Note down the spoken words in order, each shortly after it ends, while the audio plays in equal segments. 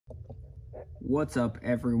What's up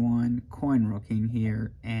everyone, King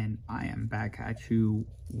here, and I am back at you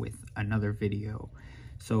with another video.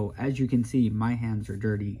 So as you can see, my hands are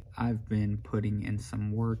dirty. I've been putting in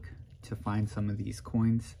some work to find some of these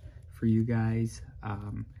coins for you guys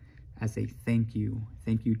as a thank you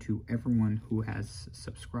to everyone who has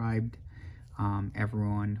subscribed,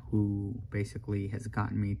 everyone who basically has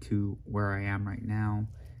gotten me to where I am right now.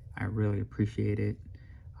 I really appreciate it.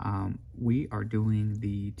 We are doing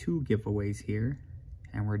the 2 giveaways here,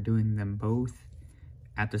 and we're doing them both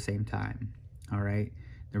at the same time. All right,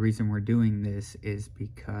 the reason we're doing this is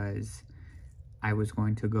because I was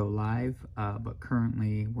going to go live, but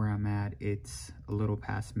currently where I'm at, it's a little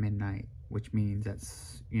past midnight, which means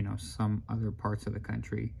that's, you know, some other parts of the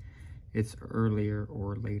country it's earlier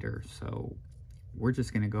or later. So we're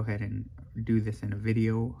just gonna go ahead and do this in a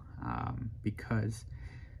video because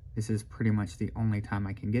this is pretty much the only time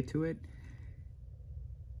I can get to it.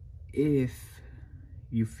 If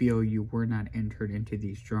you feel you were not entered into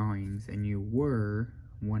these drawings and you were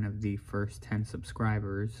one of the first 10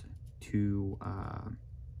 subscribers to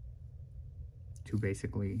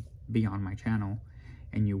basically be on my channel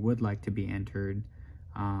and you would like to be entered,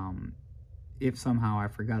 if somehow I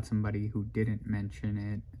forgot somebody who didn't mention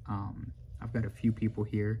it, I've got a few people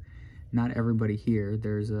here. Not everybody here,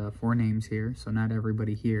 there's 4 names here, so not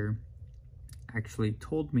everybody here actually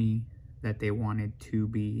told me that they wanted to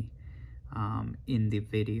be in the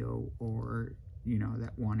video, or, you know,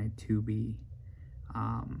 that wanted to be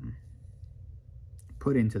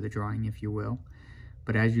put into the drawing, if you will.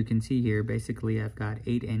 But as you can see here, basically I've got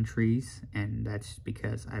 8 entries, and that's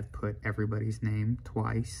because I've put everybody's name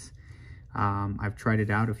twice. I've tried it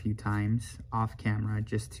out a few times off camera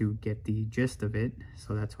just to get the gist of it,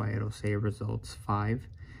 so that's why it'll say results 5.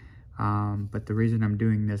 But the reason I'm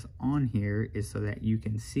doing this on here is so that you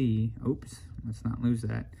can see, oops, let's not lose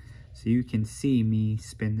that, so you can see me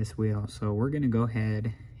spin this wheel. So we're gonna go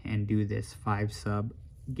ahead and do this 5 sub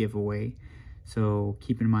giveaway. So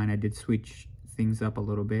keep in mind I did switch things up a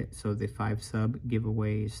little bit, so the 5 sub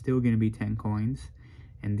giveaway is still gonna be 10 coins.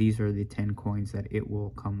 And these are the 10 coins that it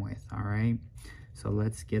will come with. All right, so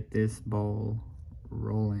let's get this ball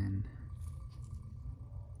rolling.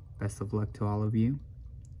 Best of luck to all of you.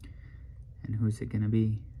 And who's it gonna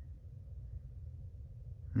be?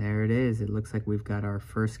 There it is. It looks like we've got our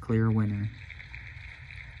first clear winner.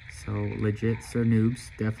 So legits or noobs,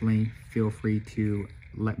 definitely feel free to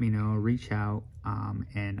let me know, reach out,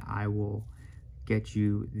 and I will get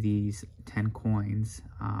you these 10 coins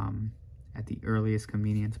at the earliest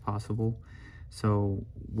convenience possible. So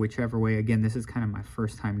whichever way, again, this is kind of my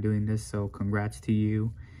first time doing this, so congrats to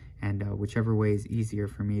you. And whichever way is easier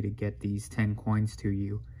for me to get these 10 coins to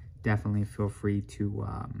you, definitely feel free to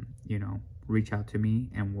you know, reach out to me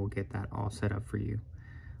and we'll get that all set up for you.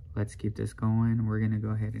 Let's keep this going. We're gonna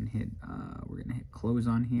go ahead and hit close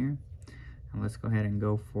on here, and let's go ahead and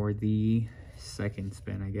go for the second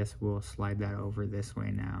spin. I guess we'll slide that over this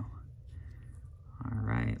way now. All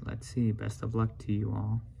right, let's see. Best of luck to you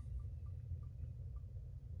all.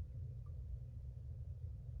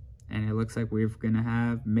 And it looks like we're gonna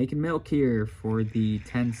have Making Milk here for the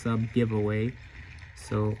 10 sub giveaway.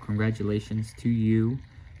 So congratulations to you.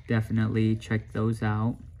 Definitely check those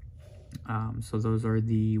out. So those are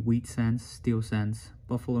the wheat cents, steel cents,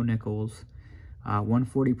 buffalo nickels,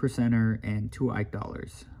 140%er, and 2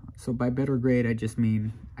 GAW. So by better grade, I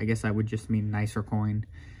guess I would just mean nicer coin.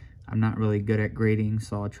 I'm not really good at grading,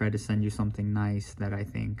 so I'll try to send you something nice that I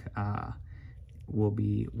think will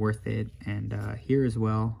be worth it. And here as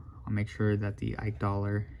well, I'll make sure that the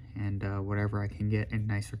 $1 and whatever I can get in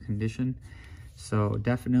nicer condition. So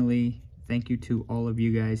definitely thank you to all of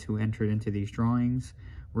you guys who entered into these drawings.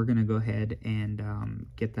 We're gonna go ahead and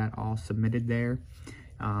get that all submitted there.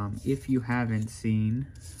 If you haven't seen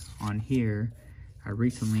on here, I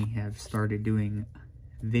recently have started doing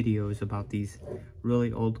videos about these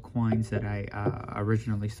really old coins that I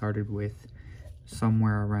originally started with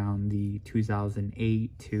somewhere around the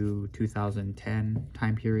 2008 to 2010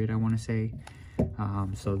 time period, I want to say.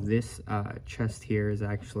 So this chest here is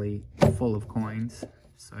actually full of coins.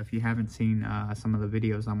 So if you haven't seen some of the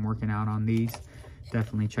videos I'm working out on these,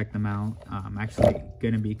 definitely check them out. I'm actually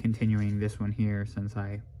going to be continuing this one here since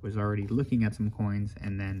I was already looking at some coins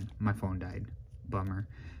and then my phone died. Bummer.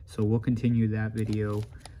 So we'll continue that video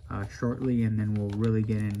shortly, and then we'll really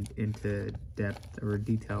get into depth or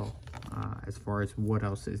detail as far as what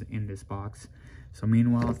else is in this box. So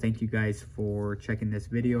meanwhile, thank you guys for checking this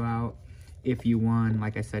video out. If you won,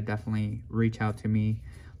 like I said, definitely reach out to me.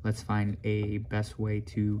 Let's find a best way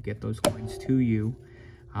to get those coins to you.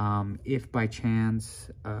 If by chance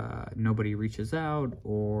nobody reaches out,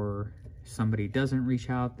 or somebody doesn't reach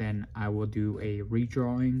out, then I will do a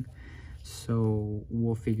redrawing. So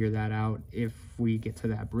we'll figure that out if we get to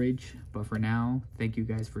that bridge. But for now, thank you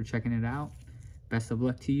guys for checking it out. Best of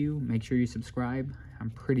luck to you. Make sure you subscribe.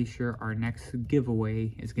 I'm pretty sure our next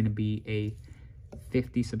giveaway is going to be a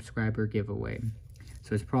 50 subscriber giveaway.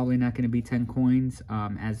 So it's probably not going to be 10 coins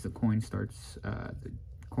as the coin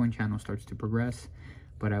channel starts to progress.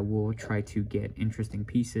 But I will try to get interesting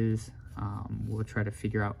pieces. We'll try to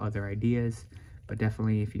figure out other ideas. But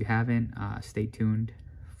definitely, if you haven't, stay tuned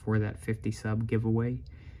for that 50 sub giveaway.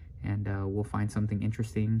 And we'll find something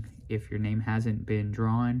interesting. If your name hasn't been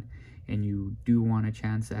drawn and you do want a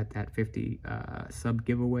chance at that 50 sub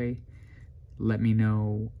giveaway, let me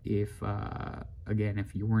know. If again,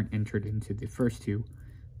 if you weren't entered into the first two,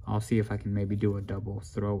 I'll see if I can maybe do a double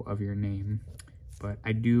throw of your name. But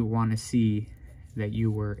I do want to see that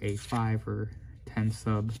you were a 5 or 10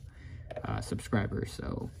 sub subscriber.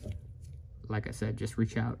 So like I said, just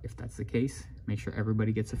reach out if that's the case. Make sure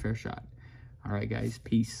everybody gets a fair shot. All right, guys,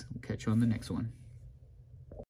 peace. We'll catch you on the next one.